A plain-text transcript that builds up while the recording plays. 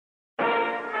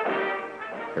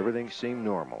Everything seemed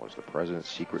normal as the president's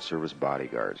Secret Service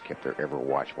bodyguards kept their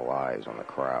ever-watchful eyes on the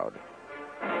crowd.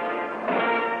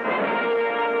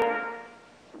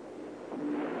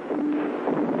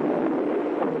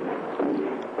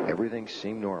 Everything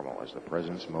seemed normal as the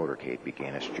president's motorcade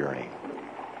began its journey.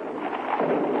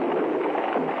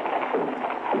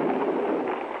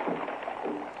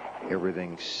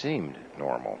 Everything seemed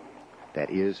normal.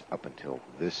 That is, up until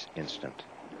this instant.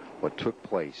 What took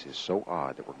place is so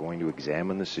odd that we're going to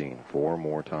examine the scene 4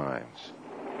 more times.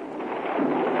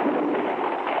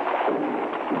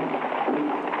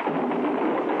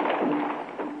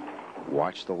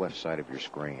 Watch the left side of your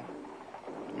screen.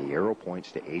 The arrow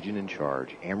points to Agent in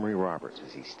Charge, Emery Roberts,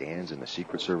 as he stands in the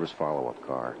Secret Service follow-up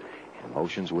car and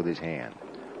motions with his hand.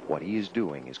 What he is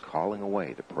doing is calling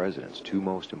away the president's 2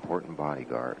 most important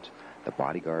bodyguards, the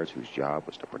bodyguards whose job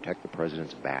was to protect the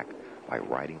president's back by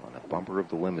riding on the bumper of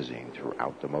the limousine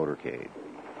throughout the motorcade.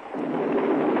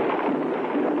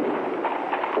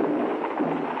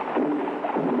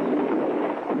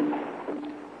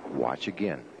 Watch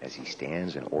again as he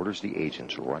stands and orders the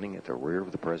agents running at the rear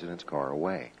of the president's car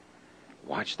away.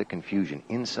 Watch the confusion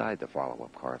inside the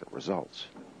follow-up car that results.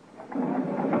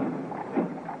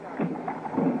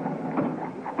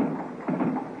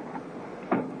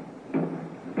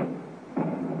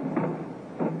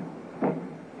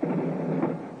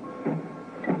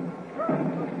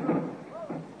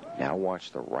 Now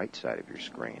watch the right side of your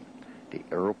screen. The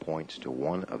arrow points to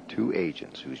one of 2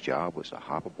 agents whose job was to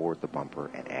hop aboard the bumper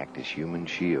and act as human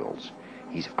shields.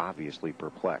 He's obviously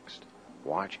perplexed.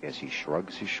 Watch as he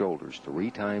shrugs his shoulders 3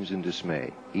 times in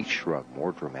dismay, each shrug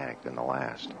more dramatic than the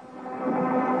last.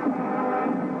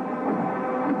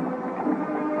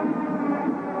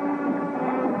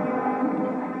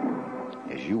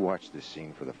 As you watch this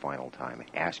scene for the final time,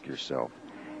 ask yourself,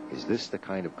 is this the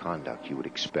kind of conduct you would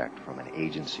expect from an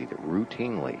agency that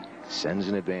routinely sends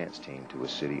an advance team to a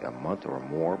city a month or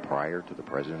more prior to the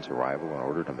president's arrival in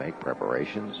order to make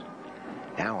preparations?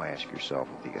 Now ask yourself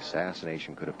if the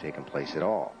assassination could have taken place at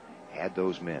all had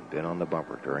those men been on the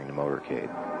bumper during the motorcade.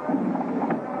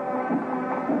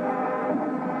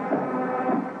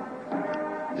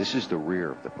 This is the rear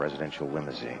of the presidential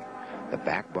limousine. The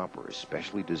back bumper is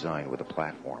specially designed with a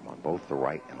platform on both the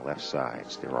right and left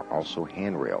sides. There are also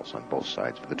handrails on both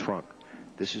sides of the trunk.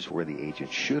 This is where the agent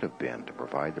should have been to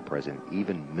provide the president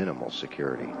even minimal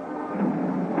security.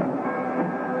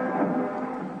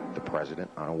 The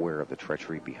president, unaware of the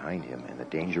treachery behind him and the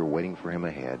danger waiting for him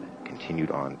ahead,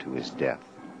 continued on to his death.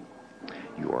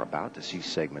 You are about to see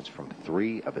segments from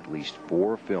 3 of at least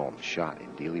 4 films shot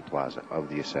in Dealey Plaza of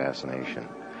the assassination.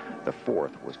 The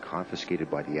 4th was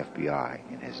confiscated by the FBI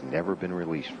and has never been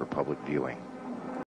released for public viewing.